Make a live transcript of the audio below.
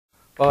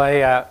Well,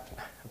 I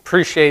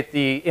appreciate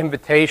the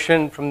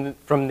invitation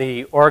from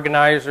the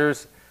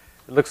organizers.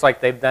 It looks like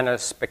they've done a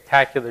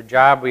spectacular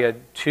job. We had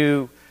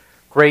two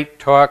great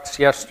talks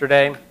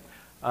yesterday,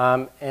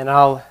 and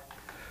I'll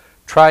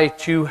try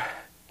to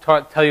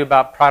tell you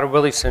about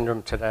Prader-Willi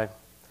syndrome today.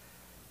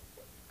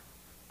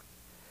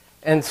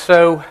 And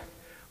so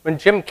when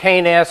Jim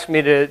Kane asked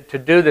me to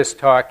do this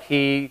talk,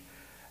 he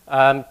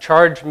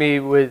charged me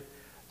with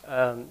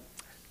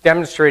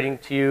demonstrating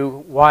to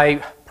you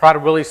why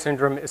Prader-Willi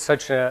syndrome is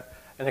such an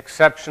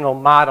exceptional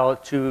model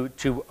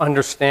to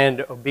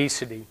understand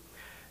obesity.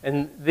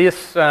 And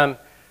this,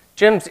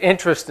 Jim's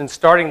interest in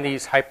starting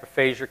these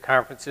hyperphagia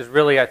conferences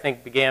really, I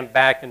think, began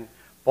back in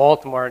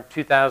Baltimore in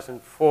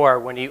 2004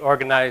 when he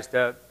organized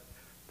a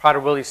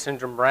Prader-Willi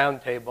syndrome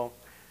roundtable,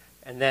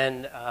 and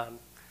then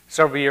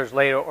several years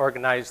later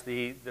organized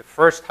the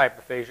first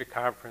hyperphagia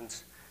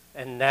conference,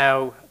 and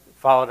now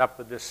followed up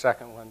with this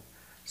second one.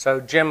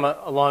 So Jim,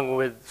 along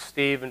with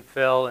Steve and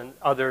Phil and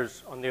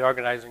others on the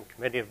organizing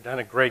committee, have done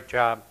a great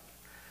job.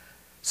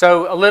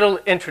 So a little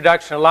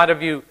introduction. A lot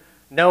of you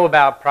know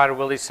about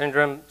Prader-Willi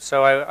syndrome,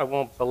 so I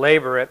won't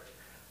belabor it.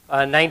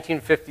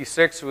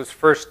 1956 it was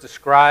first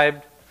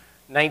described.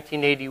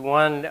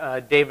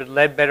 1981, David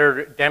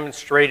Ledbetter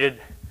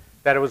demonstrated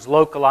that it was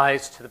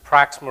localized to the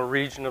proximal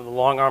region of the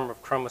long arm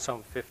of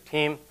chromosome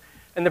 15.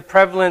 And the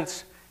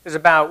prevalence is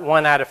about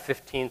 1 out of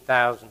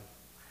 15,000.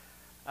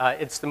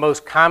 It's the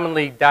most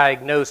commonly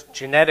diagnosed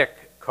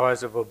genetic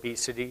cause of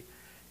obesity.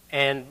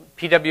 And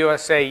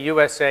PWSA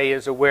USA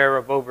is aware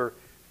of over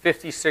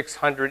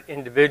 5,600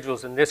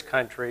 individuals in this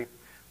country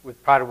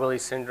with Prader-Willi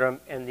syndrome.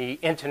 And the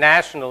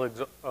international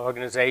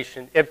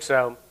organization,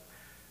 IPSO,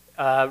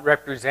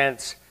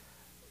 represents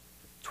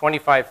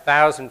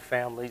 25,000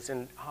 families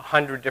in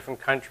 100 different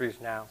countries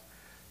now.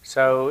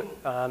 So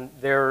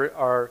there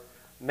are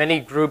many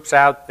groups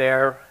out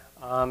there,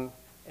 and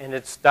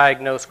it's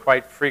diagnosed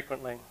quite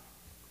frequently.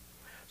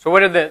 So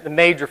what are the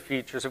major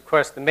features? Of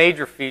course, the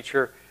major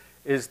feature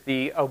is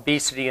the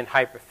obesity and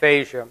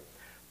hyperphagia.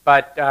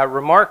 But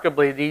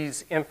remarkably,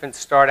 these infants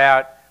start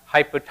out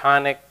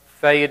hypotonic,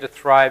 failure to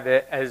thrive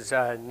as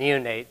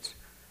neonates.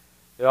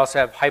 They also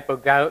have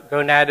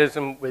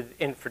hypogonadism with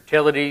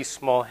infertility,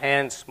 small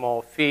hands,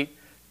 small feet,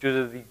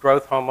 due to the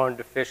growth hormone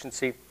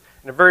deficiency,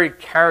 and a very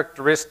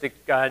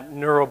characteristic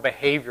neural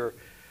behavior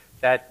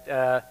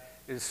that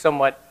is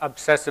somewhat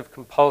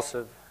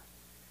obsessive-compulsive,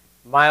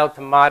 mild to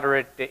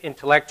moderate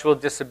intellectual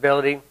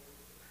disability,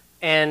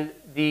 and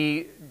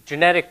the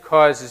genetic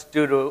cause is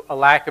due to a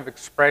lack of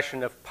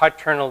expression of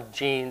paternal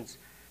genes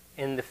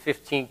in the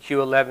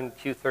 15q11,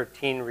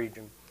 q13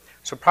 region.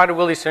 So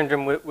Prader-Willi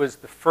syndrome was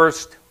the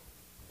first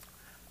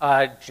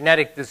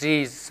genetic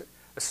disease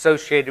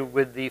associated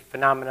with the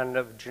phenomenon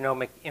of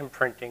genomic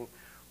imprinting,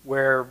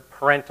 where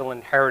parental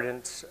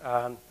inheritance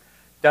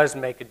does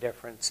make a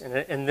difference. And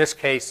in this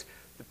case,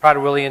 the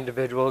Prader-Willi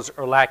individuals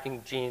are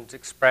lacking genes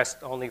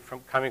expressed only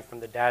coming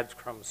from the dad's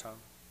chromosome.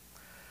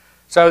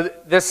 So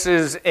this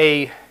is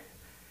a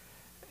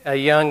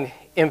young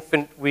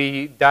infant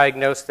we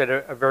diagnosed at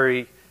a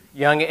very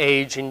young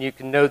age, and you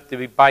can note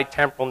the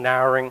bitemporal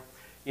narrowing.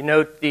 You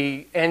note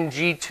the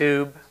NG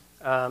tube,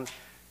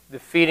 the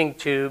feeding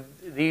tube.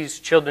 These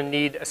children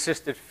need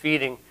assisted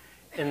feeding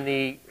in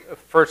the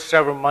first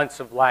several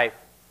months of life.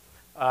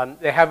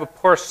 They have a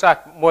poor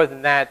suck. More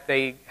than that,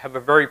 they have a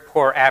very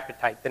poor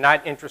appetite. They're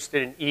not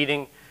interested in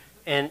eating,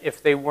 and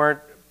if they weren't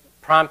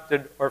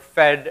prompted or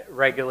fed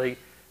regularly,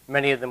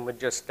 many of them would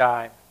just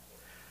die.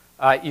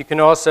 You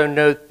can also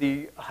note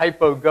the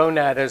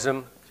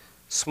hypogonadism,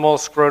 small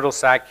scrotal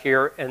sac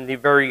here, and the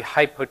very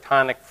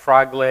hypotonic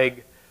frog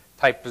leg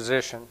type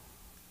position.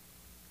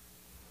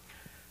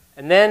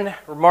 And then,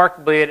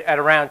 remarkably, at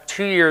around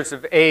 2 years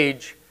of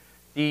age,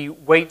 the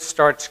weight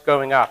starts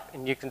going up.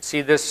 And you can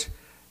see this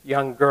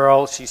young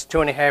girl, she's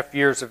 2.5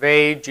 years of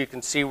age. You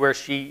can see where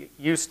she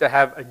used to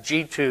have a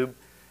G-tube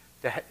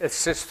to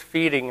assist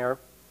feeding her.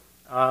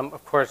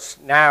 Of course,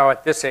 now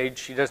at this age,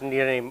 she doesn't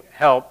need any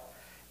help.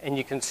 And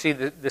you can see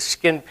the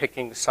skin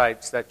picking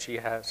sites that she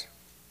has.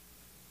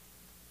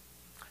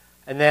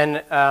 And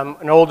then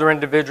an older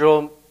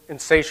individual,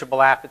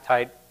 insatiable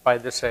appetite by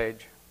this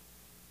age.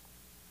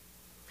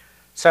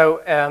 So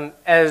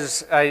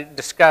as I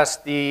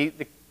discussed, the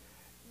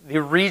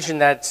region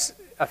that's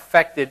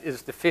affected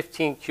is the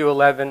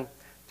 15q11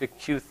 to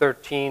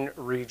q13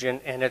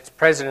 region, and it's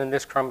present in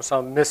this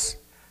chromosome,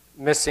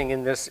 missing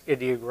in this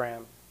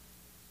ideogram.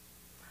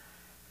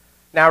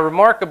 Now,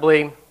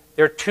 remarkably,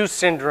 there are two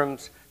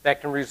syndromes that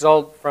can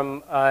result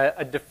from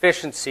a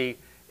deficiency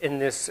in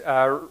this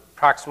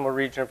proximal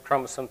region of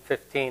chromosome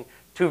 15,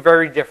 two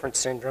very different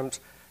syndromes.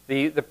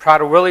 The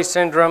Prader-Willi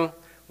syndrome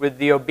with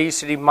the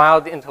obesity,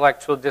 mild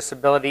intellectual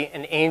disability,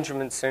 and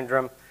Angelman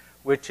syndrome,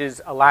 which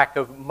is a lack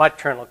of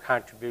maternal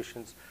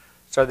contributions.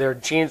 So there are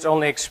genes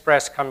only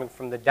expressed coming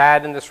from the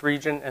dad in this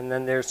region, and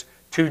then there's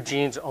two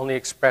genes only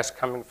expressed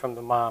coming from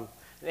the mom.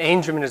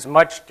 And Angelman is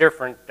much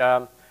different.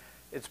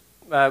 It's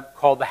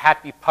called the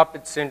happy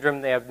puppet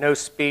syndrome. They have no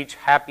speech,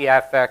 happy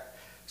affect,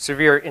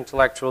 severe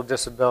intellectual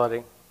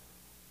disability.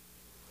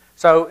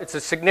 So it's a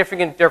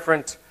significant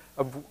difference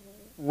of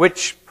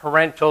which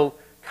parental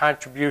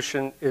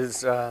contribution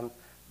is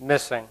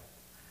missing.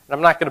 And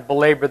I'm not going to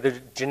belabor the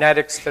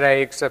genetics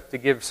today except to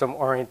give some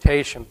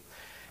orientation.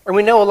 And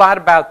we know a lot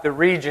about the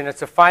region.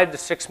 It's a 5 to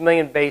 6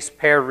 million base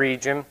pair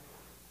region.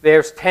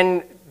 There's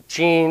 10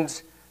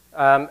 genes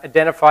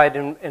identified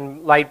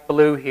in light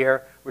blue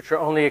here, which are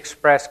only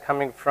expressed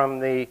coming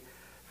from the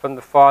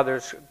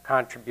father's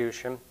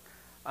contribution.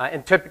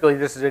 And typically,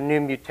 this is a new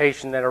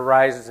mutation that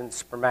arises in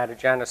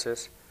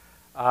spermatogenesis.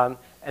 And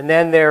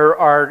then there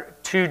are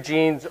 2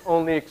 genes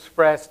only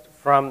expressed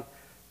from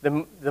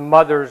the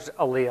mother's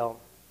allele.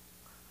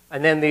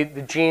 And then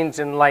the genes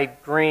in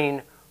light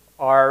green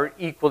are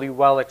equally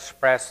well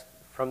expressed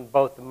from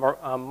both the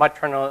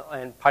maternal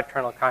and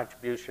paternal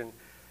contribution.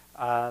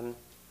 And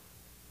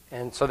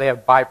so they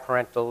have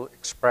biparental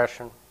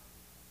expression.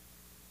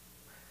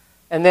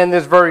 And then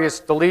there's various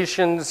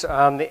deletions.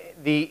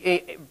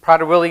 The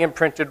Prader-Willi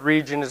imprinted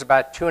region is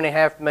about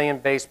 2.5 million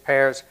base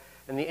pairs,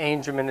 and the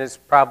Angelman is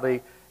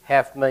probably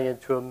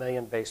 500,000 to 1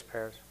 million base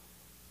pairs.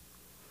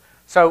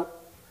 So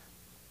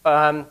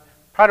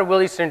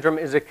Prader-Willi syndrome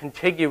is a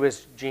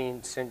contiguous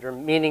gene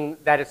syndrome, meaning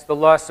that it's the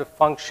loss of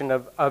function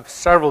of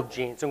several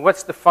genes. And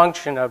what's the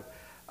function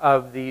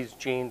of these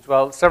genes?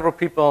 Well, several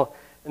people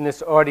in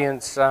this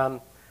audience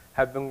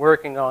have been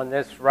working on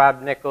this: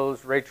 Rob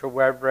Nichols, Rachel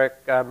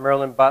Webrick,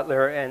 Merlin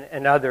Butler,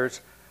 and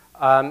others.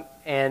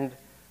 And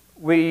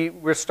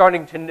we're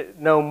starting to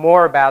know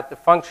more about the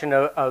function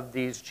of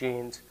these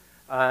genes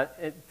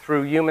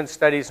through human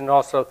studies and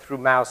also through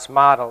mouse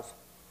models.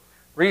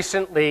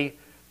 Recently,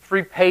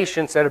 3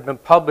 patients that have been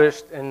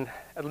published, and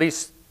at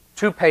least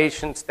 2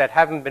 patients that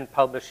haven't been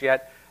published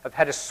yet, have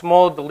had a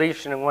small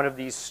deletion in one of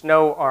these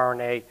SNO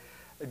RNA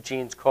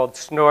genes called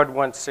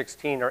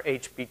SNORD116 or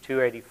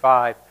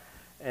HB285.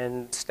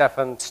 And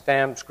Stefan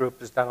Stam's group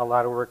has done a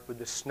lot of work with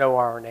the SNO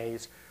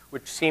RNAs,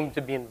 which seem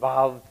to be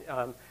involved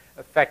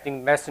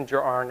affecting messenger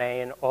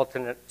RNA and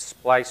alternate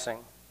splicing.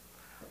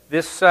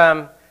 This,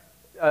 a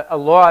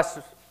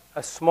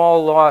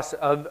small loss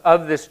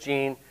of this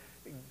gene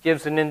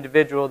gives an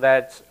individual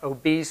that's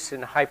obese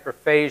and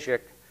hyperphagic,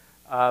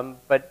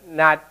 but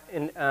not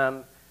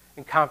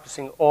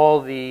encompassing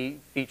all the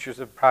features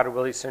of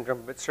Prader-Willi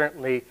syndrome, but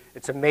certainly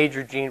it's a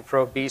major gene for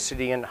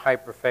obesity and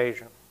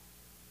hyperphagia.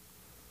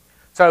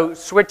 So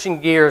switching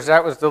gears,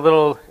 that was the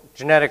little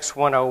genetics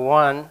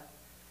 101,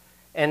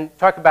 and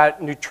talk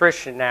about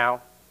nutrition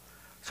now.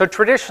 So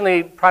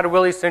traditionally,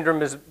 Prader-Willi syndrome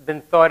has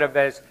been thought of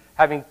as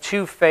having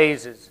 2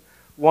 phases.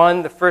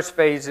 One, the first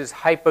phase is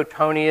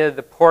hypotonia,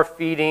 the poor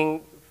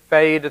feeding,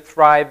 failure to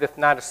thrive if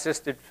not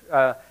assisted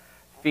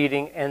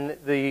feeding, and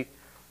the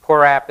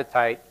poor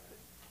appetite.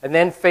 And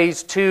then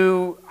phase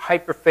 2,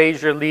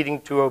 hyperphagia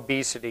leading to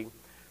obesity,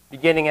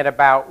 beginning at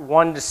about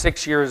 1 to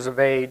 6 years of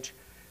age,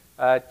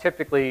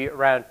 typically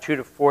around 2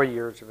 to 4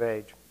 years of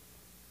age.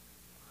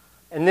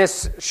 And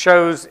this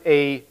shows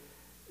a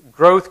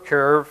growth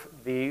curve,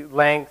 the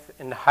length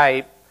and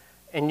height,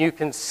 and you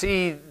can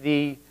see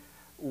the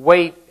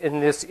weight in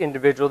this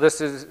individual.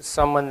 This is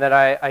someone that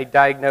I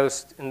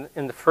diagnosed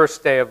in the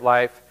first day of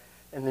life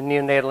in the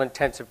neonatal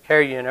intensive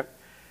care unit.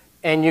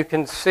 And you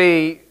can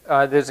see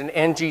there's an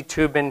NG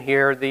tube in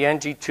here. The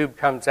NG tube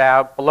comes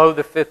out below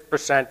the 5th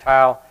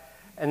percentile.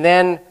 And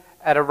then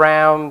at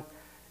around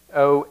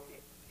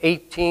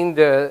 18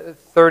 to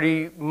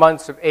 30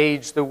 months of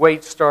age, the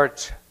weight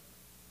starts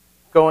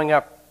going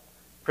up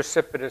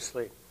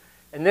precipitously.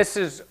 And this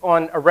is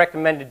on a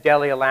recommended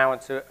daily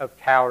allowance of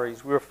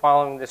calories. We were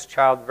following this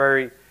child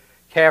very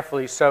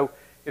carefully. So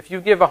if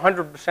you give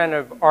 100%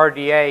 of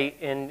RDA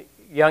in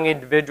young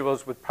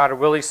individuals with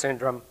Prader-Willi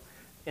syndrome,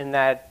 in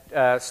that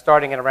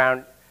starting at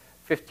around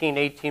 15,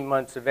 18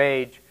 months of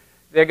age,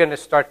 they're going to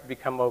start to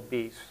become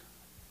obese.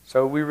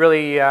 So we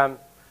really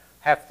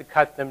have to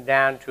cut them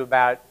down to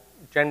about,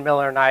 Jen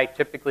Miller and I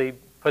typically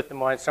put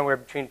them on somewhere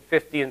between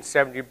 50 and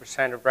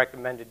 70% of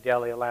recommended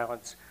daily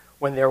allowance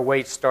when their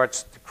weight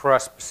starts to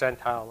cross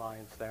percentile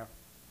lines there.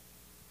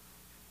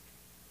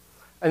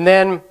 And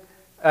then,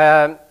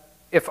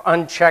 if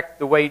unchecked,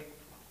 the weight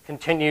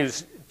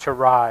continues to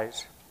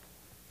rise.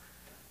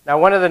 Now,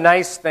 one of the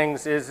nice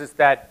things is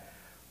that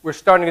we're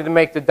starting to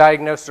make the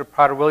diagnosis of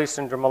Prader-Willi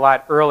syndrome a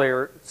lot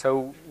earlier,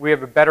 so we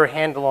have a better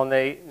handle on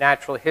the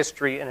natural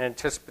history and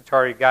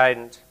anticipatory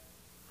guidance.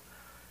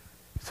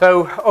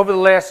 So over the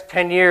last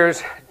 10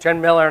 years,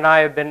 Jen Miller and I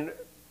have been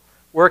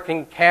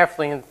working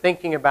carefully and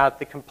thinking about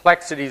the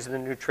complexities of the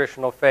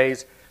nutritional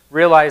phase,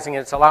 realizing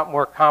it's a lot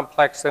more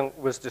complex than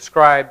was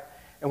described.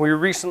 And we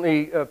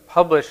recently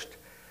published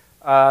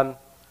our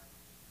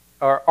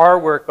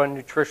work on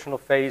nutritional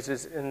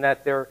phases, in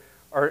that there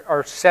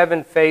are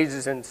 7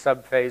 phases and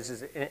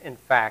subphases, in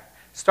fact.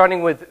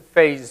 Starting with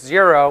phase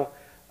 0,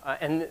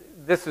 and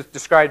this is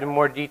described in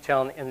more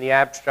detail in the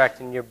abstract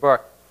in your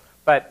book,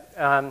 but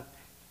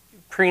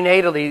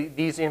prenatally,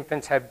 these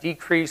infants have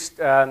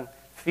decreased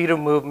fetal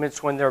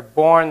movements. When they're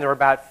born, they're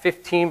about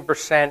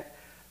 15%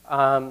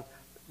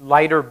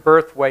 lighter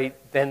birth weight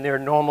than their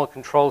normal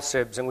control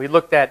sibs. And we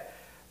looked at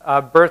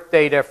birth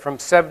data from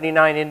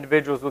 79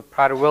 individuals with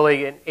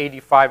Prader-Willi and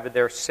 85 of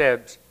their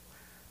SIBs.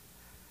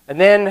 And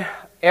then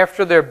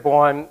after they're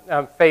born,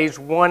 phase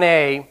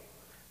 1A,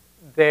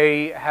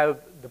 they have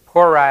the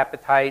poor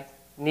appetite,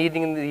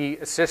 needing the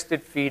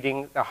assisted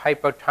feeding, the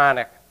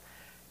hypotonic.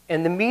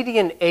 And the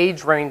median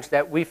age range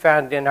that we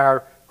found in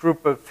our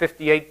group of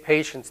 58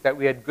 patients that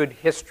we had good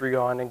history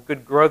on and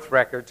good growth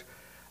records,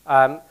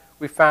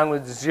 we found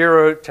was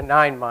 0 to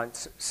 9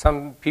 months.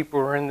 Some people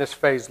were in this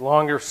phase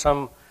longer,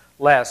 some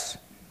less.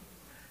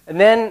 And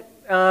then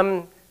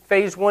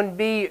phase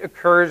 1B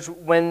occurs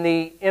when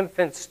the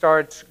infant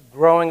starts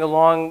growing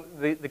along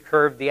the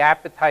curve, the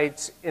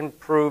appetite's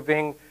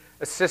improving,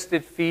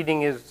 assisted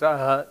feeding is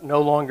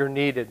no longer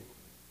needed.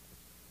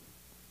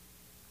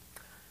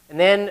 And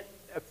then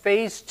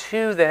phase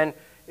 2 then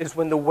is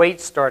when the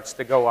weight starts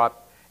to go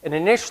up. And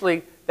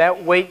initially,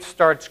 that weight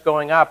starts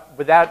going up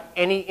without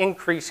any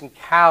increase in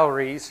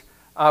calories,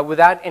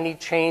 without any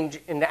change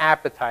in the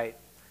appetite,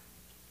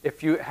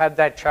 if you have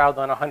that child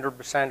on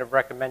 100% of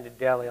recommended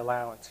daily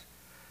allowance.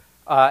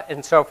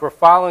 And so if we're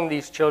following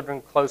these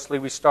children closely,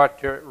 we start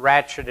to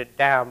ratchet it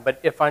down. But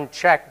if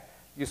unchecked,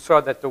 you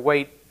saw that the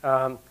weight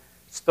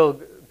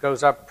still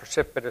goes up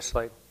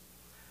precipitously.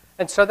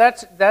 And so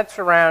that's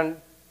around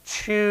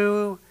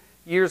 2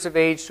 years of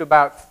age to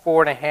about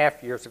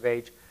 4.5 years of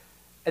age.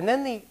 And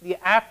then the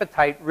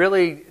appetite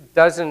really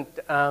doesn't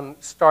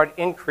start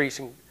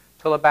increasing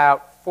till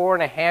about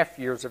 4.5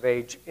 years of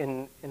age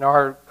in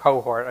our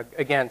cohort.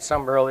 Again,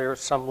 some earlier,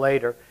 some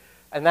later.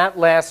 And that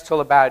lasts till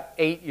about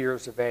 8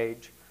 years of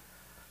age.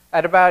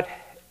 At about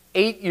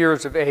 8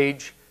 years of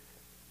age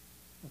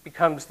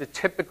becomes the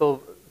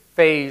typical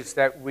phase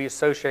that we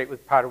associate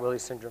with Prader-Willi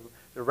syndrome.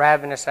 The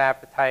ravenous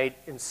appetite,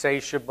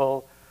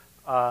 insatiable,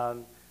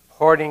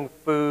 hoarding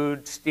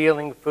food,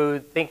 stealing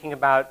food, thinking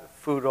about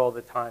food all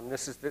the time.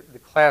 This is the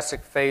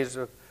classic phase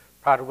of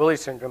Prader-Willi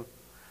syndrome.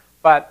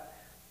 But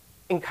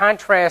in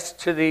contrast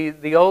to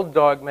the old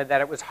dogma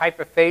that it was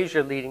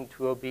hyperphagia leading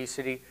to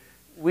obesity,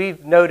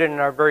 we've noted in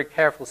our very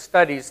careful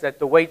studies that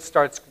the weight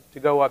starts to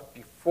go up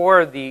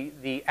before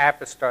the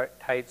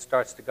appetite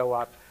starts to go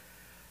up.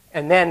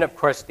 And then, of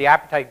course, the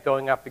appetite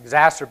going up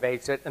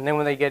exacerbates it. And then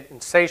when they get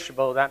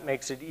insatiable, that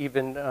makes it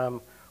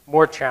even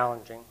more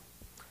challenging.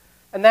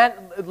 And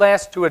that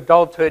lasts to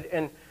adulthood.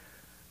 And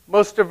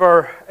most of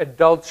our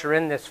adults are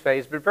in this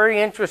phase. But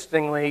very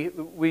interestingly,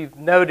 we've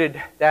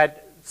noted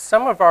that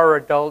some of our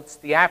adults,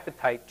 the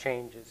appetite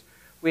changes.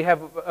 We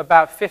have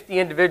about 50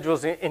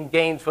 individuals in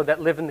Gainesville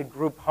that live in the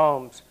group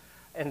homes.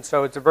 And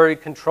so it's a very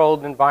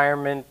controlled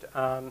environment.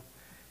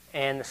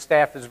 And the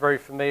staff is very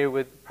familiar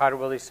with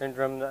Prader-Willi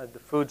syndrome.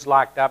 The food's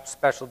locked up,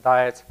 special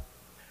diets.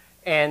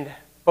 And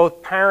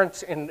both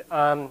parents and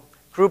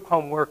group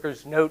home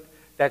workers note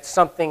that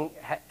something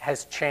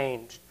has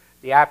changed.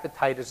 The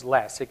appetite is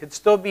less. It could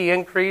still be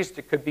increased.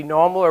 It could be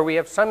normal. Or we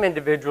have some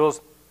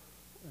individuals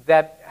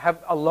that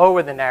have a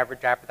lower than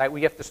average appetite.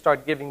 We have to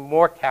start giving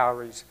more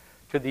calories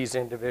to these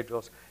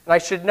individuals. And I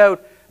should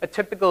note, a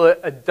typical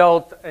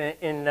adult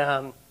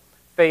in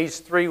phase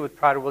 3 with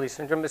Prader-Willi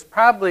syndrome is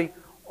probably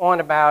on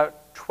about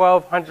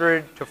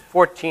 1,200 to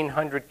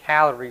 1,400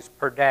 calories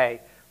per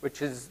day,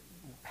 which is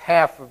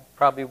half of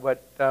probably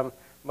what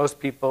most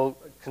people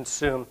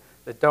consume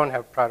that don't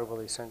have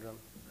Prader-Willi syndrome.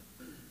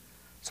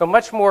 So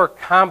much more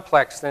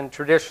complex than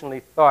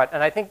traditionally thought.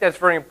 And I think that's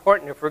very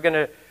important if we're going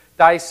to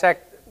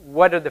dissect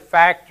what are the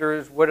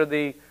factors, what are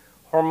the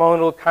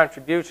hormonal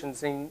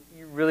contributions, and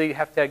you really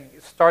have to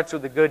start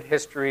with a good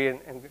history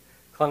and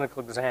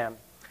clinical exam.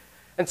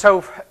 And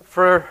so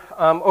for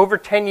over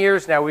 10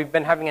 years now, we've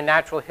been having a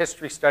natural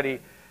history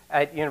study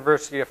at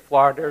University of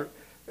Florida.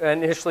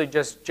 Initially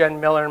just Jen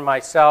Miller and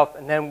myself,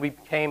 and then we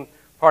became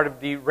part of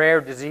the Rare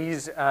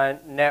Disease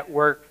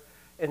Network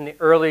in the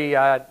early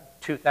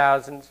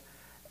 2000s.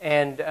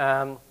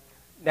 And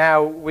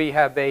now we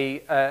have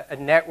a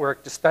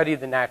network to study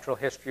the natural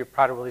history of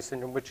Prader-Willi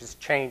syndrome, which is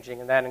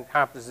changing. And that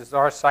encompasses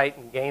our site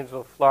in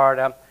Gainesville,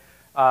 Florida,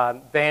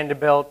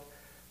 Vanderbilt,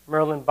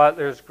 Merlin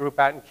Butler's group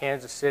out in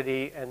Kansas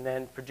City, and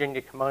then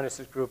Virginia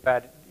Kimonis' group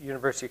at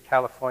University of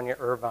California,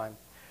 Irvine.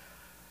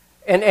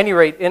 At any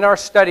rate, in our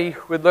study,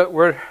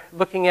 we're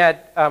looking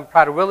at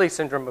Prader-Willi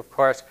syndrome, of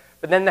course,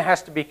 but then there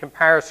has to be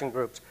comparison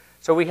groups.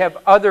 So we have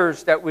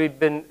others that we've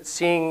been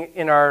seeing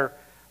in our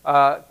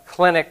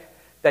clinic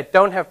that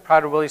don't have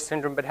Prader-Willi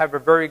syndrome but have a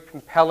very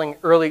compelling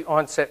early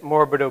onset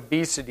morbid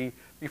obesity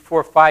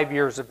before 5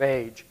 years of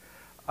age.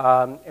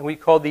 And we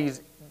call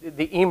these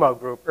the EMO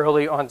group,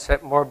 early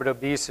onset morbid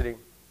obesity.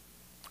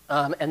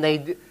 And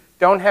they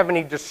don't have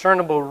any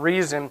discernible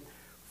reason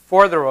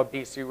for their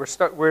obesity.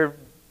 We're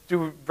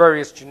do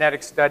various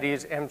genetic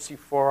studies,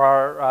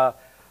 MC4R,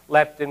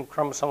 leptin,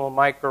 chromosomal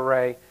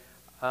microarray,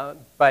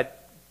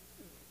 but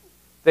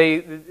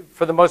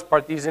for the most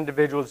part, these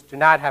individuals do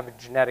not have a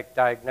genetic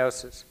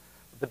diagnosis,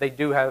 but they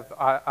do have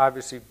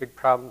obviously big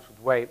problems with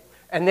weight.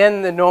 And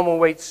then the normal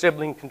weight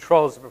sibling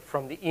controls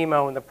from the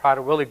EMO and the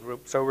Prader-Willi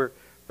group, so we're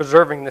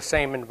preserving the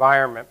same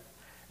environment.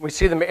 We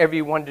see them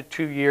every 1 to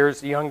 2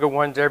 years, the younger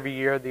ones every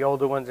year, the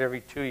older ones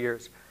every 2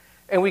 years.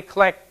 And we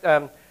collect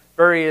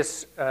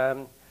various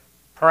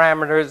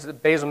parameters, the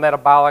basal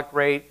metabolic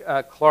rate,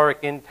 caloric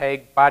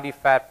intake, body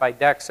fat by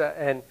DEXA,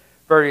 and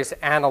various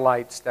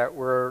analytes that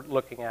we're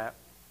looking at.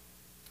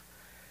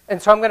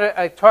 And so I'm going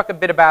to talk a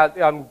bit about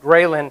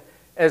ghrelin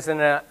as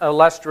an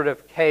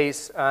illustrative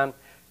case.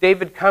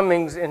 David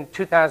Cummings in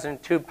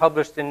 2002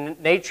 published in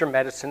Nature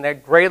Medicine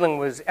that ghrelin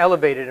was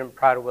elevated in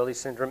Prader-Willi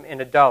syndrome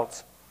in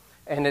adults.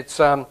 And it's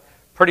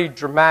pretty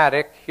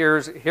dramatic. Here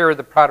are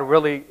the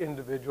Prader-Willi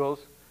individuals.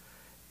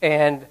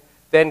 And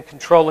then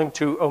controlling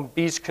to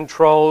obese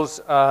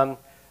controls,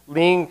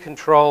 lean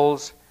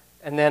controls,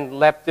 and then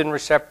leptin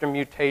receptor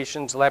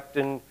mutations,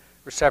 leptin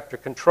receptor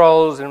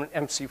controls, and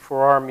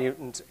MC4R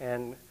mutants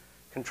and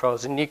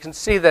controls. And you can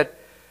see that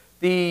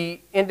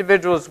the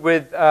individuals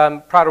with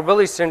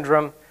Prader-Willi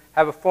syndrome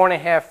have a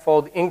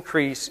 4.5-fold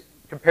increase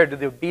compared to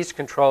the obese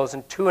controls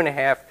and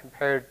 2.5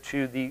 compared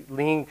to the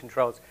lean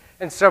controls.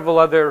 And several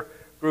other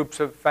groups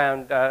have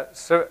found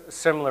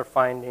similar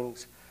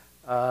findings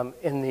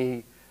in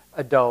the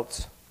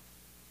adults.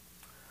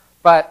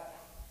 But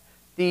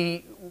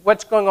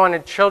what's going on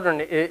in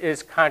children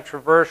is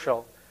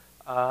controversial.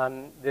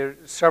 There are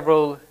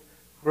several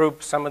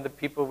groups, some of the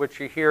people which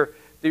are here,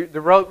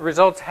 the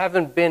results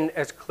haven't been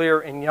as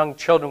clear in young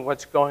children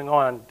what's going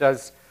on.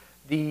 Does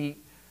the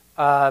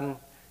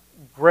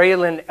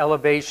ghrelin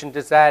elevation,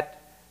 does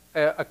that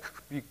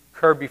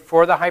occur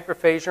before the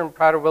hyperphagia in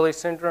Prader-Willi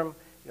syndrome?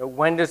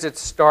 When does it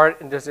start,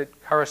 and does it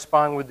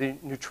correspond with the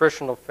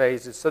nutritional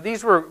phases? So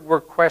these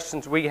were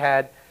questions we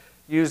had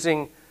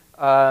using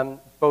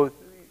both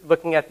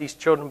looking at these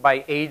children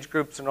by age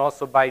groups and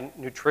also by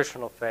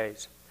nutritional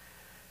phase.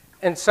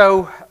 And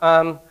so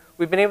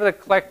we've been able to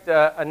collect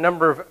a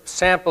number of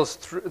samples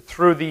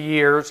through the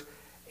years.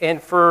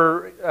 And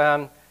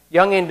for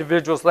young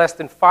individuals less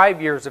than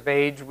 5 years of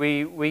age,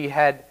 we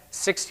had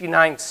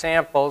 69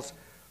 samples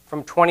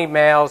from 20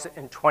 males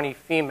and 20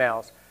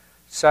 females.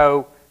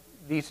 So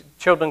these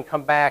children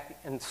come back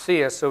and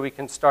see us so we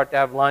can start to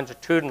have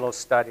longitudinal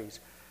studies.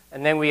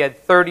 And then we had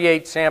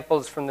 38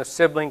 samples from the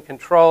sibling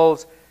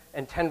controls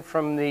and 10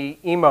 from the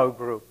EMO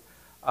group.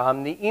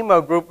 The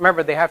EMO group,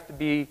 remember, they have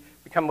to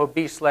become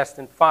obese less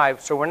than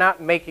 5, so we're not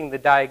making the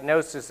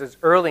diagnosis as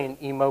early in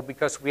EMO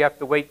because we have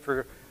to wait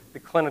for the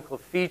clinical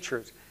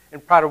features. In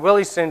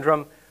Prader-Willi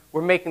syndrome,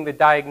 we're making the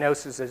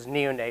diagnosis as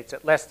neonates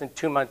at less than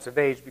 2 months of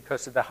age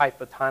because of the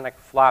hypotonic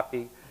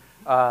floppy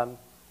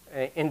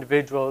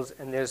individuals,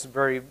 and there's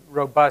very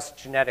robust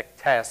genetic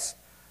tests.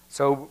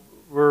 So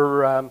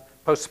we're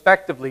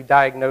prospectively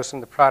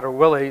diagnosing the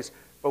Prader-Willis,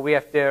 but we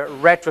have to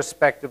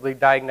retrospectively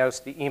diagnose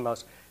the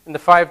EMOs. In the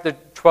 5 to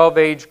 12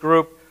 age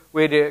group,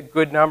 we had a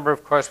good number.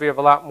 Of course, we have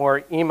a lot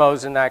more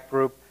EMOs in that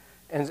group,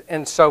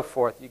 and so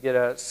forth. You get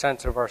a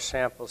sense of our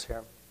samples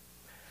here.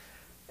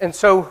 And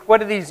so what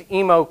do these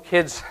EMO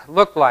kids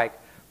look like?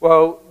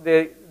 Well,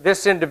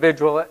 this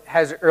individual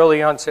has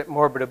early onset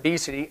morbid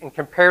obesity, and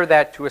compare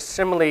that to a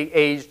similarly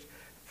aged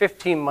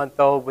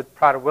 15-month-old with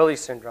Prader-Willi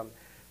syndrome.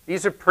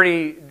 These are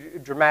pretty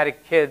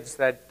dramatic kids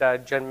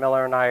that Jen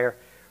Miller and I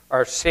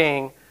are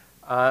seeing,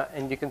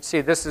 and you can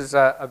see this is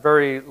a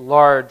very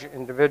large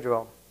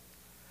individual.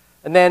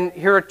 And then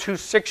here are 2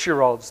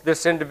 6-year-olds.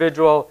 This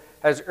individual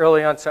has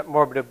early onset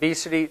morbid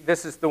obesity.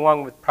 This is the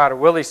one with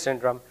Prader-Willi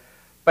syndrome.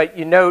 But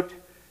you note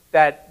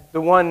that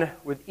the one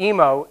with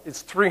EMO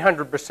is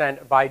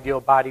 300% of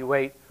ideal body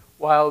weight,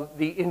 while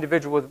the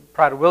individual with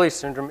Prader-Willi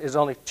syndrome is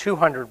only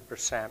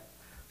 200%.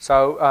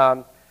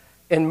 So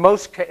in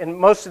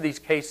most of these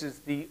cases,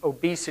 the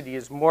obesity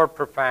is more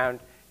profound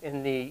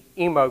in the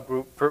EMO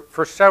group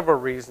for several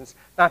reasons,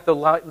 not the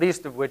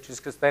least of which is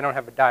because they don't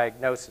have a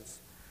diagnosis.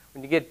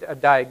 When you get a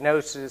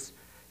diagnosis,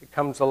 it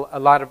comes a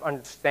lot of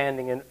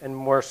understanding and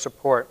more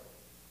support.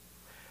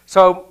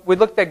 So we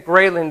looked at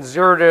ghrelin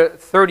 0 to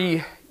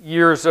 30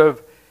 years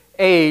of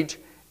age,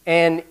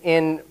 and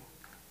in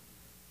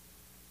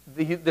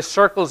the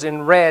circles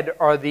in red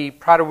are the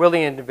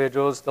Prader-Willi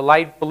individuals, the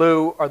light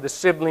blue are the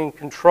sibling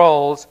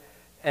controls,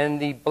 and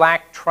the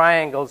black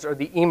triangles are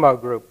the EMO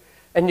group.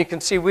 And you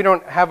can see we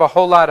don't have a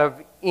whole lot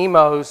of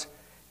EMOs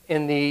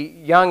in the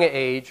young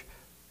age,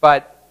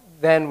 but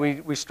then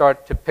we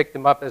start to pick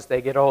them up as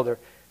they get older.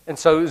 And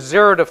so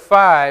 0 to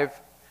 5,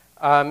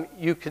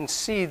 you can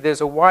see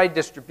there's a wide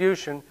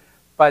distribution,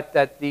 but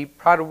that the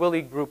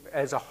Prader-Willi group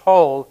as a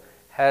whole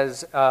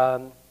has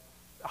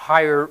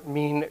higher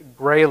mean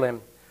ghrelin.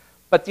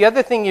 But the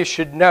other thing you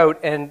should note,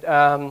 and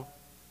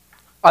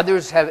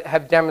others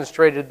have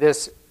demonstrated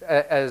this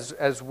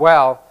as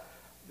well,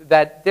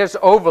 that there's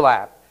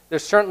overlap.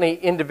 There's certainly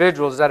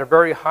individuals that are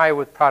very high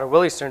with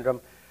Prader-Willi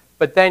syndrome,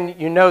 but then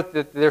you note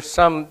that there's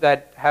some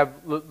that have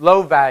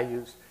low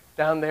values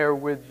down there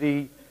with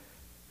the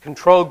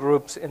control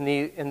groups in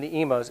the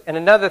EMOs. And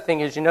another thing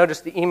is you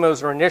notice the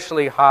EMOs are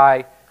initially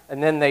high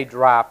and then they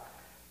drop,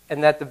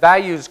 and that the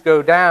values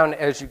go down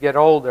as you get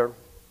older.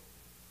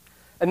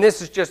 And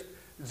this is just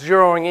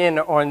zeroing in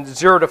on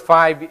 0 to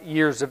 5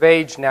 years of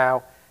age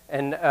now,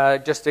 and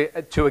just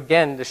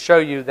to show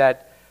you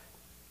that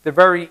the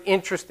very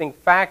interesting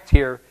fact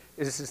here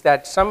is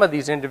that some of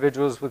these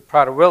individuals with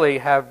Prader-Willi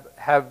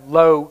have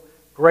low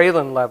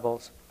ghrelin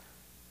levels.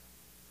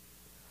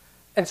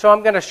 And so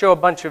I'm going to show a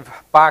bunch of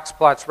box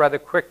plots rather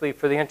quickly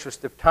for the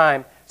interest of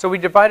time. So we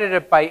divided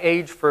it by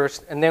age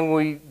first, and then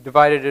we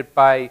divided it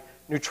by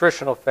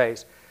nutritional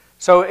phase.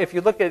 So if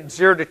you look at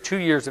 0 to 2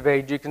 years of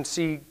age, you can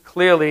see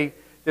clearly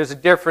there's a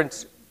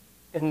difference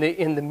in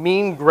the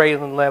mean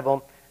ghrelin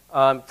level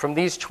from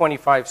these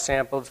 25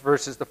 samples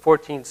versus the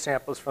 14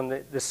 samples from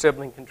the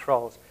sibling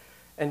controls.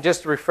 And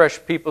just to refresh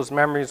people's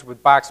memories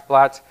with box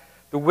plots,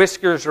 the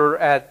whiskers are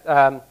at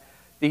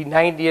the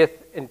 90th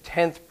and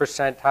 10th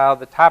percentile.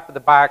 The top of the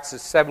box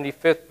is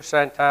 75th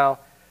percentile,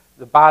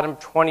 the bottom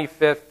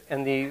 25th,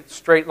 and the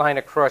straight line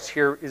across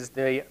here is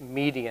the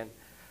median.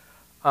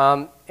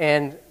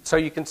 And so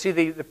you can see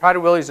the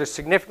Prader-Willis are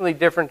significantly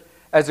different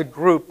as a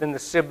group than the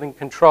sibling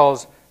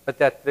controls, but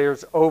that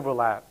there's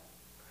overlap.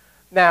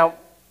 Now,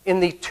 in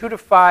the 2 to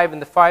 5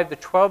 and the 5 to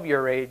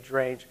 12-year age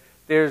range,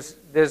 there's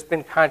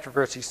been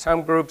controversy.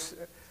 Some groups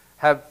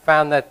have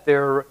found that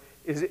there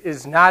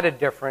is not a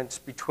difference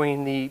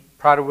between the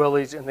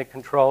Prader-Willis and the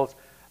controls.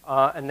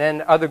 And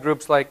then other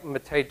groups like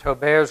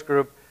Mattei-Tauber's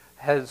group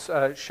has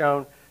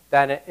shown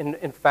that,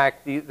 in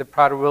fact, the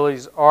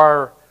Prader-Willis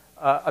are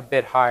a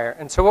bit higher.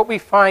 And so what we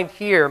find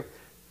here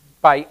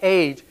by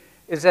age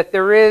is that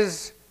there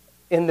is,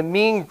 in the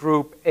mean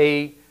group,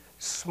 a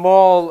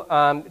small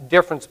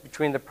difference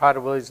between the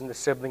Prader-Willis and the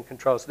sibling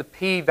controls. The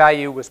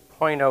p-value was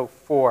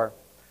 0.04.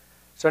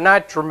 So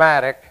not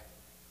dramatic.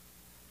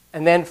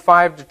 And then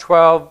 5 to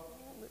 12,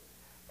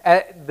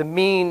 the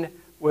mean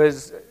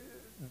was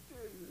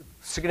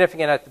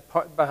significant at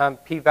the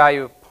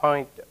p-value of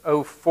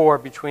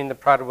 0.04 between the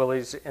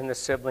Prader-Willis and the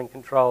sibling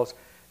controls,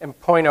 and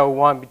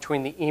 0.01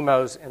 between the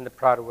EMOs and the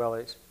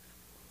Prader-Willis.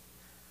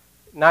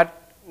 Not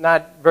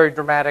very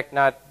dramatic,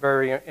 not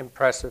very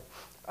impressive.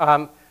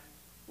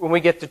 When we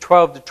get to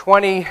 12 to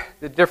 20,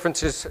 the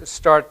differences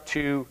start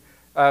to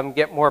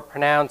get more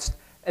pronounced.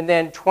 And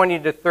then 20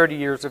 to 30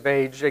 years of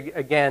age,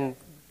 again,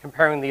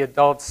 comparing the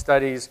adult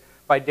studies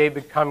by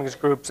David Cummings'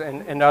 groups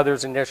and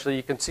others initially,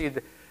 you can see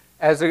that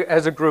as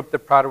a group, the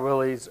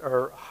Prader-Willis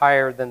are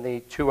higher than the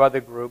two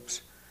other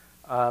groups.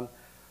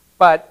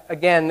 But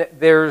again,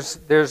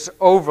 there's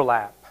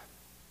overlap.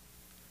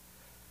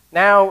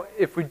 Now,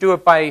 if we do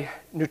it by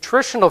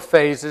nutritional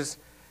phases,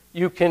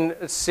 you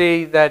can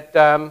see that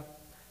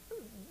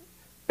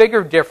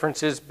bigger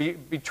differences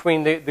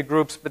between the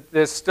groups, but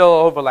there's still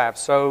overlap.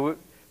 So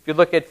if you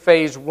look at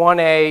phase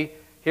 1A,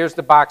 here's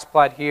the box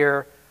plot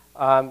here,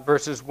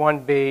 versus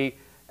 1B,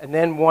 and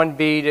then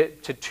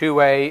 1B to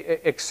 2A,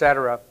 et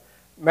cetera.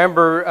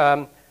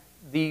 Remember,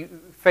 the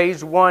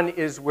phase 1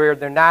 is where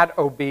they're not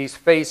obese.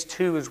 Phase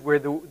 2 is where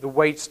the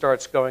weight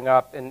starts going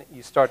up and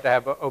you start to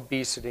have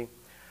obesity.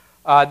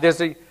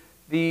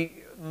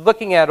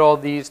 Looking at all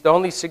these, the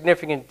only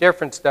significant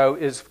difference, though,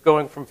 is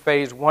going from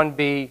phase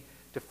 1B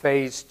to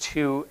phase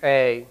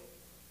 2A.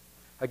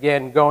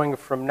 Again, going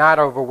from not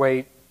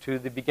overweight to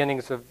the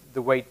beginnings of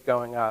the weight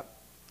going up.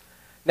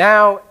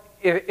 Now,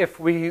 if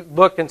we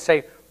look and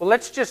say, well,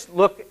 let's just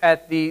look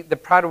at the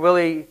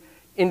Prader-Willi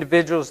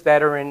individuals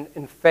that are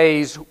in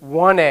phase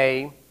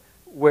 1A,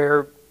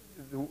 where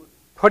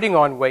putting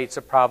on weight's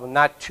a problem,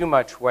 not too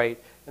much weight.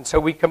 And so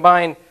we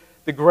combine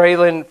the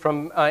ghrelin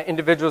from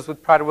individuals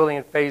with Prader-Willi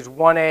in phase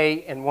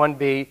 1A and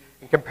 1B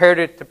and compared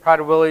it to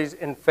Prader-Willis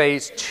in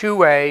phase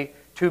 2A,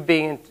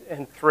 2B,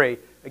 and 3.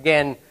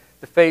 Again,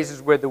 the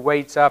phases where the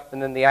weight's up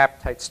and then the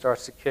appetite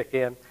starts to kick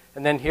in.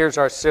 And then here's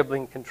our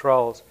sibling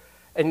controls.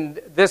 And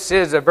this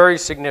is a very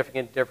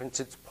significant difference.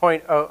 It's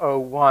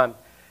 0.001.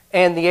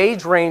 And the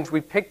age range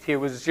we picked here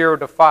was 0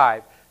 to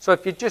 5. So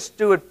if you just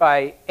do it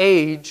by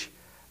age,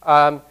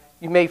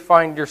 you may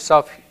find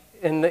yourself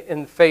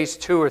in phase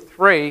 2 or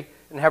 3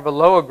 and have a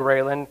lower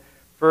ghrelin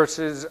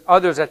versus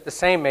others at the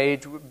same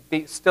age would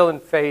be still in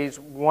phase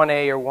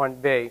 1A or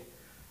 1B.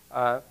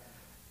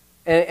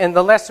 And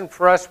the lesson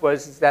for us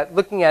was that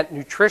looking at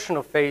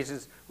nutritional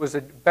phases was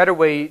a better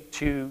way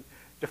to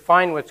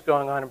define what's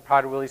going on in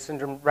Prader-Willi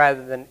syndrome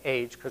rather than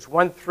age, because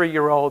one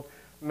 3-year-old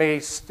may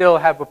still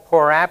have a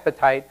poor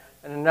appetite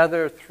and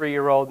another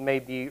 3-year-old may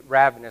be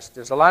ravenous.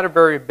 There's a lot of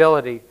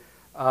variability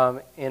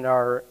in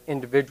our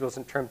individuals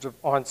in terms of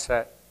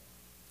onset.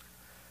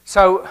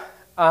 So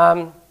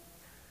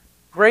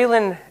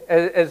ghrelin,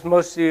 as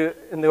most of you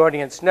in the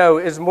audience know,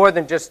 is more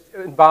than just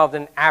involved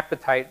in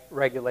appetite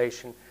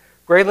regulation.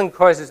 Ghrelin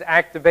causes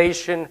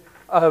activation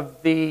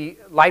of the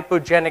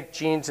lipogenic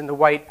genes in the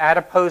white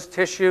adipose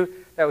tissue.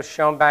 That was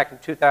shown back in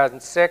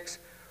 2006.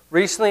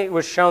 Recently, it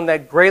was shown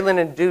that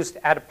ghrelin-induced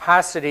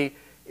adiposity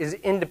is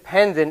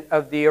independent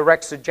of the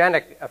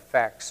orexigenic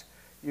effects.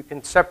 You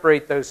can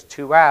separate those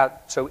two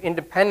out. So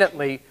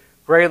independently,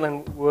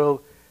 ghrelin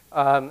will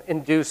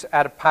induce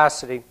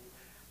adiposity.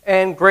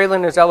 And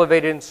ghrelin is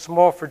elevated in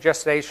small for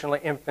gestational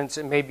infants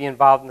and may be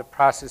involved in the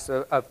process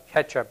of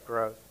catch-up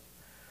growth.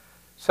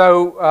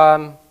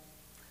 So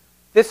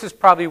this is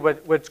probably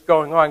what's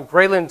going on.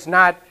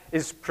 Ghrelin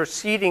is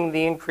preceding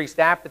the increased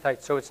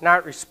appetite, so it's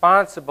not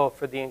responsible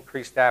for the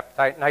increased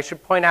appetite. And I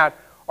should point out,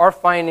 our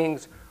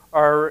findings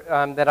are,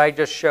 that I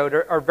just showed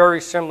are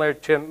very similar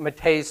to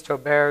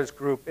Matthies-Tauber's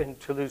group in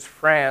Toulouse,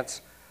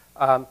 France,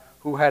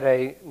 who had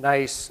a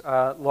nice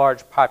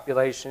large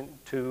population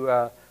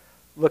to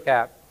look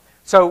at.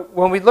 So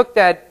when we looked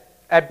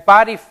at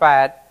body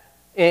fat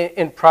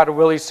in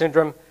Prader-Willi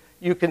syndrome,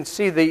 you can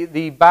see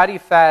the body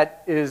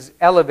fat is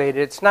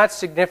elevated. It's not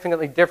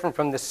significantly different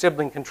from the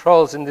sibling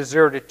controls in the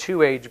 0 to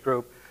 2 age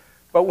group.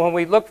 But when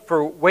we looked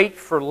for weight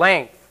for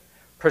length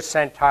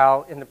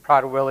percentile in the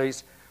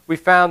Prader-Willis, we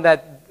found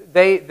that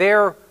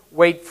their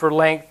weight for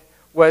length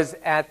was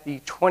at the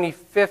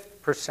 25th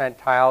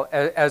percentile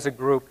as a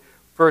group,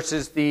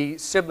 versus the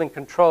sibling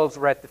controls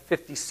were at the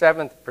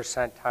 57th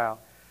percentile.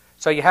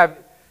 So you have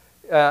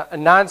a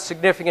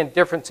non-significant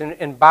difference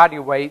in body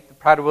weight. The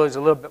Prader-Willis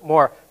a little bit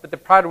more, but the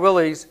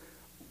Prader-Willis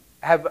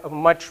have a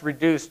much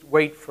reduced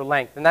weight for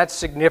length, and that's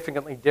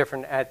significantly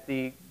different at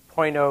the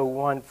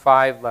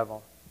 0.015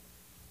 level.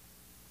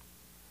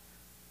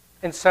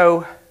 And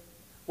so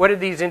what do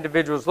these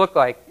individuals look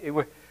like?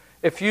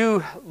 If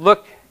you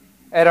look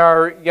at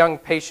our young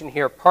patient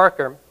here,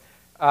 Parker,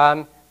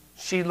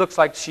 she looks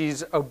like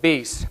she's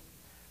obese,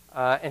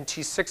 and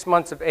she's 6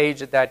 months of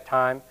age at that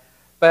time.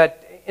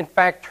 But in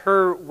fact,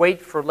 her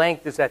weight for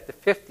length is at the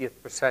 50th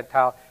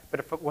percentile.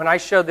 But when I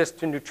show this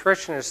to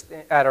nutritionists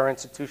at our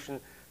institution,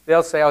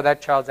 they'll say, oh,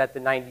 that child's at the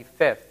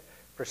 95th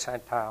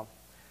percentile.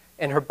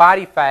 And her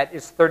body fat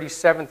is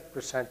 37th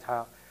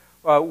percentile,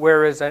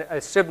 whereas a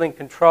sibling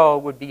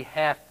control would be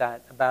half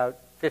that, about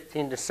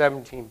 15 to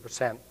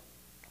 17%,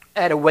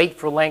 at a weight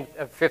for length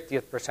of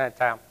 50th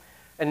percentile.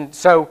 And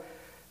so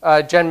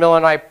Jen Miller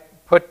and I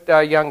put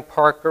young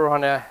Parker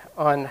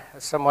on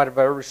somewhat of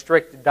a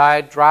restricted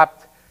diet,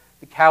 dropped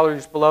the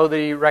calories below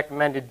the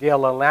recommended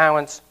daily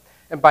allowance,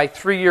 and by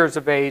 3 years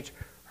of age,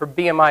 her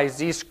BMI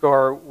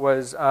Z-score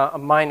was a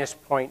minus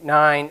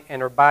 0.9,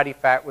 and her body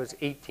fat was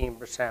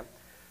 18%.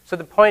 So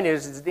the point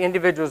is the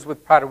individuals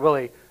with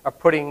Prader-Willi are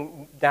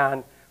putting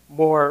down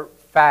more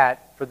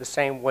fat for the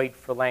same weight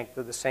for length,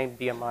 or the same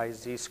BMI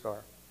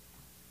Z-score,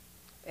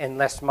 and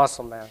less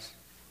muscle mass.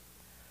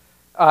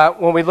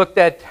 When we looked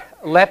at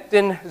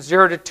leptin,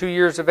 0 to 2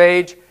 years of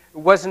age, it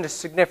wasn't a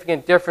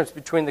significant difference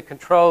between the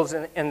controls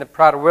and the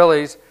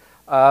Prader-Willis,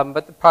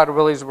 but the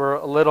Prader-Willis were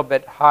a little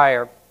bit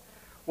higher.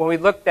 When we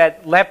looked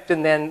at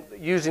leptin then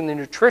using the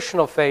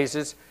nutritional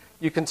phases,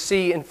 you can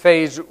see in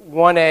phase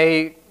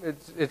 1A,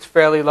 it's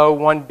fairly low,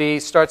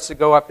 1B starts to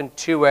go up in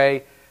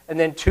 2A, and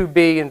then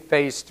 2B in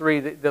phase 3,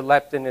 the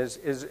leptin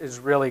is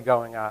really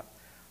going up.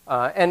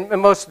 And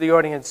most of the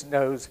audience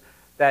knows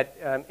that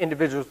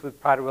individuals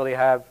with Prader-Willi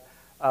have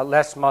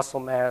less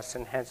muscle mass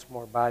and hence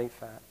more body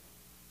fat.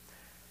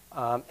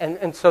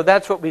 And so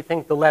that's what we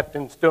think the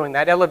leptin's doing.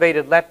 That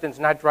elevated leptin's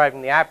not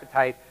driving the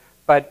appetite,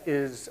 but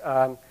is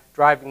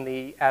driving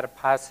the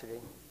adiposity.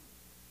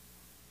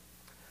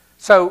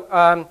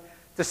 So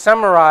to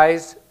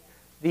summarize,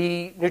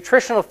 the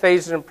nutritional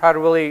phases in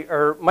Prader-Willi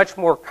are much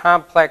more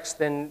complex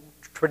than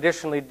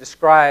traditionally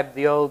described,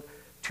 the old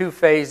 2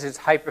 phases,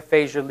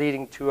 hyperphagia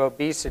leading to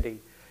obesity.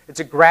 It's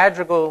a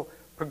gradual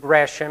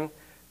progression.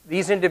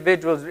 These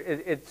individuals,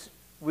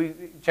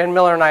 Jen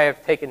Miller and I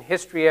have taken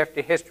history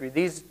after history.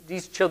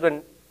 These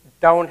children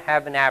don't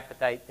have an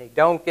appetite. They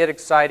don't get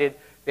excited.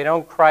 They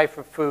don't cry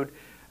for food.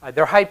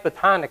 They're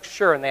hypotonic,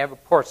 sure, and they have a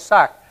poor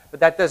suck, but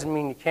that doesn't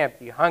mean you can't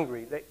be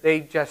hungry. They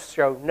just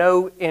show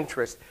no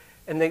interest.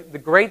 And the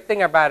great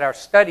thing about our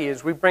study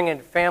is we bring in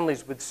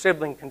families with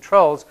sibling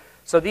controls,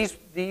 so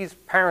these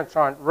parents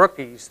aren't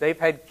rookies. They've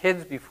had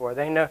kids before.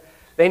 They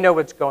know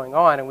what's going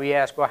on, and we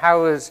ask, well,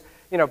 how is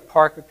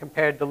Parker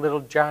compared to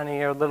little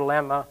Johnny or little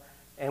Emma?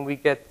 And we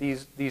get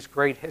these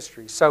great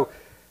histories. So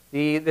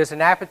there's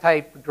an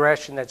appetite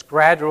progression that's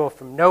gradual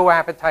from no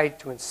appetite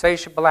to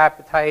insatiable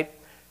appetite.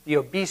 The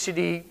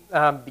obesity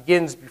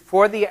begins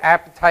before the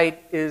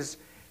appetite is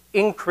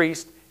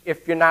increased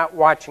if you're not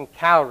watching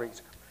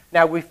calories.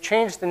 Now, we've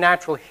changed the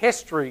natural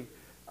history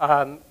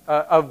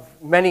of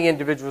many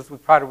individuals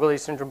with Prader-Willi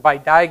syndrome by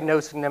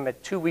diagnosing them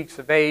at 2 weeks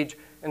of age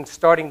and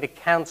starting to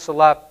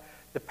counsel up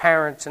the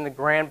parents and the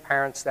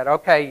grandparents that,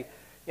 okay,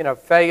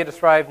 failure to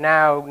thrive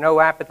now, no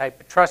appetite,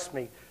 but trust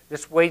me,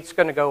 this weight's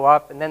going to go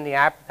up and then the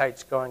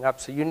appetite's going up,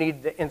 so you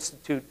need to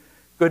institute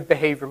good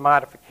behavior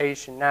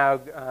modification now,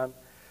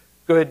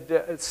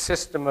 good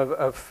system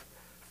of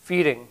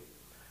feeding.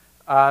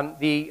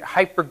 The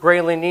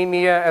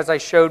hypergranulinemia, as I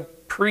showed,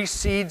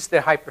 precedes the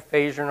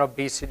hyperphagia and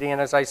obesity,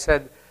 and as I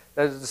said,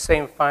 those are the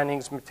same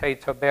findings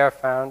Matthies-Tauber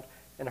found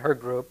in her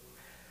group.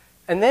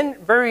 And then,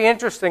 very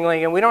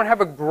interestingly, and we don't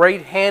have a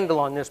great handle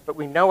on this, but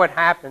we know what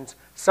happens,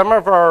 some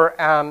of our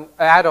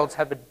adults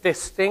have a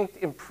distinct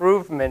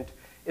improvement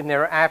in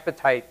their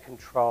appetite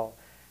control.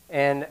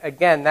 And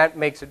again, that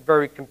makes it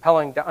very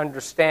compelling to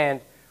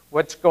understand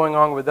what's going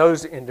on with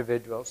those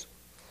individuals.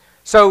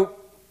 So,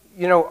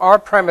 our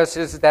premise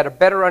is that a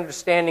better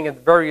understanding of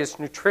the various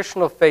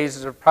nutritional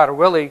phases of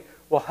Prader-Willi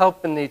will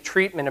help in the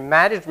treatment and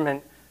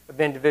management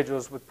of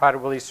individuals with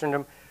Prader-Willi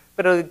syndrome,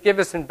 but it'll give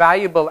us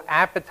invaluable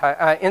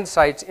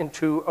insights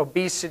into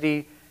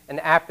obesity and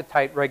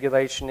appetite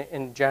regulation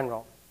in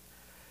general.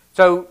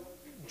 So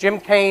Jim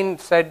Kane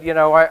said, you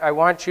know, I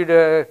want you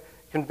to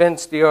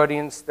convince the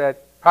audience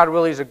that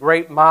Prader-Willi is a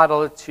great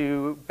model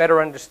to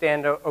better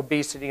understand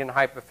obesity and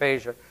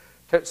hyperphagia.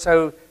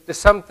 So to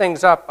sum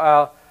things up,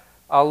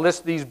 I'll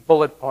list these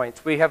bullet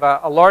points. We have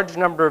a large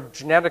number of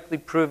genetically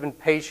proven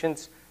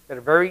patients that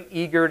are very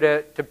eager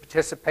to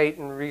participate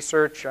in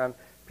research.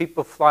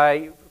 People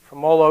fly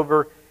from all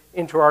over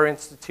into our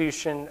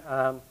institution,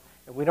 and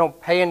we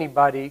don't pay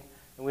anybody,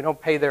 and we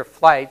don't pay their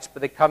flights,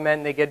 but they come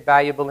in, they get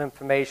valuable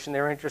information,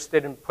 they're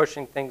interested in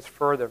pushing things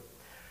further.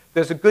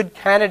 There's a good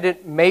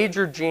candidate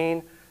major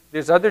gene.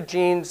 There's other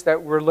genes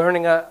that we're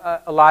learning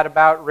a lot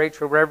about.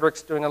 Rachel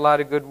Reverick's doing a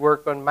lot of good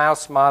work on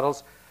mouse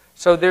models.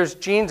 So there's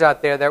genes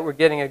out there that we're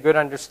getting a good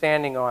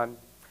understanding on.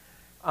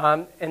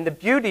 And the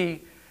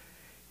beauty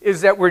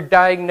is that we're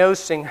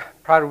diagnosing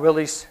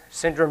Prader-Willi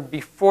syndrome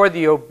before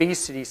the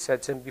obesity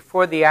sets in,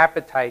 before the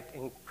appetite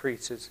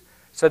increases.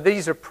 So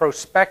these are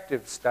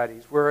prospective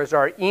studies, whereas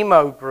our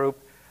emo group,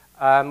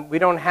 we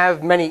don't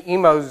have many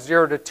emos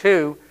 0 to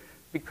 2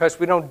 because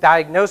we don't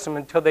diagnose them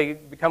until they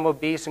become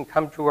obese and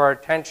come to our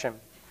attention.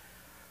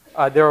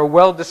 There are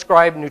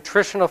well-described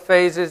nutritional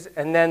phases,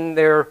 and then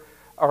there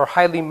are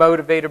highly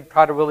motivated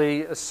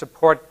Prader-Willi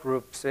support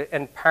groups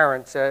and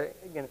parents,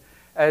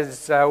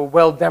 as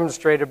well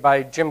demonstrated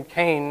by Jim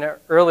Kane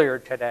earlier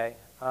today.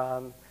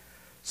 Well,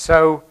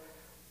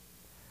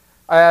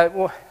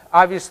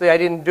 obviously, I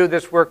didn't do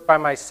this work by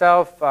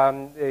myself.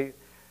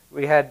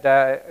 We have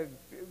a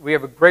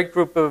great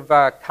group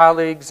of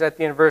colleagues at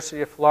the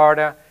University of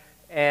Florida,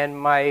 and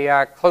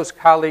my close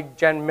colleague,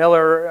 Jen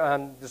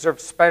Miller,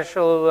 deserves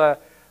special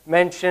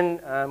mention.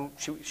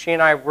 She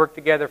and I have worked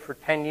together for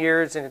 10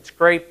 years, and it's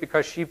great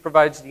because she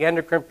provides the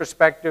endocrine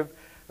perspective,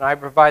 and I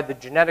provide the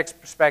genetics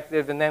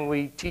perspective, and then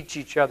we teach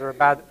each other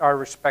about our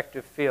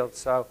respective fields.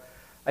 So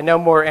I know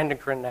more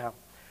endocrine now.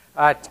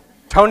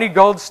 Tony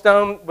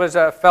Goldstone was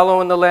a fellow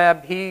in the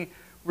lab. He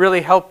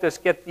really helped us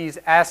get these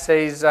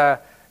assays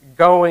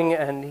going,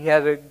 and he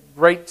had a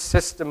great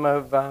system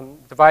of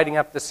dividing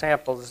up the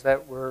samples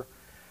that we're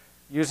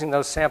using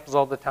those samples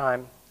all the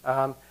time.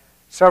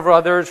 Several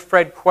others,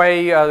 Fred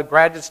Quay, the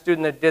graduate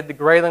student that did the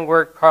Grayling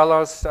work,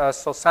 Carlos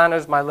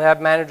Solsanos, my lab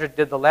manager,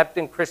 did the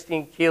leptin.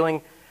 Christine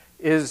Keeling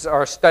is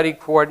our study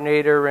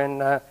coordinator,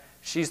 and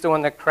she's the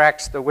one that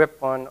cracks the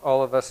whip on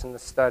all of us in the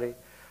study.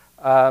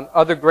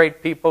 Other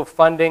great people,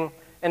 funding,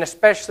 and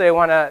especially I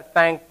want to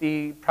thank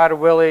the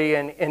Prader-Willi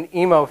and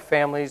EMO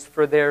families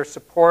for their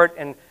support,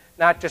 and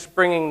not just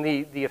bringing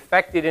the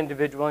affected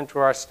individual into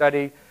our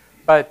study,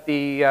 but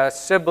the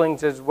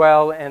siblings as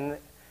well, and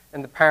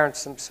the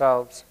parents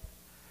themselves.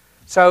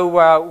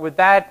 So with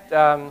that,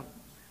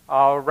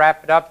 I'll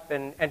wrap it up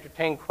and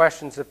entertain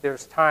questions if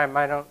there's time.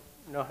 I don't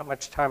know how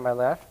much time I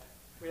left.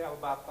 We have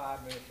about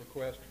 5 minutes for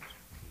questions.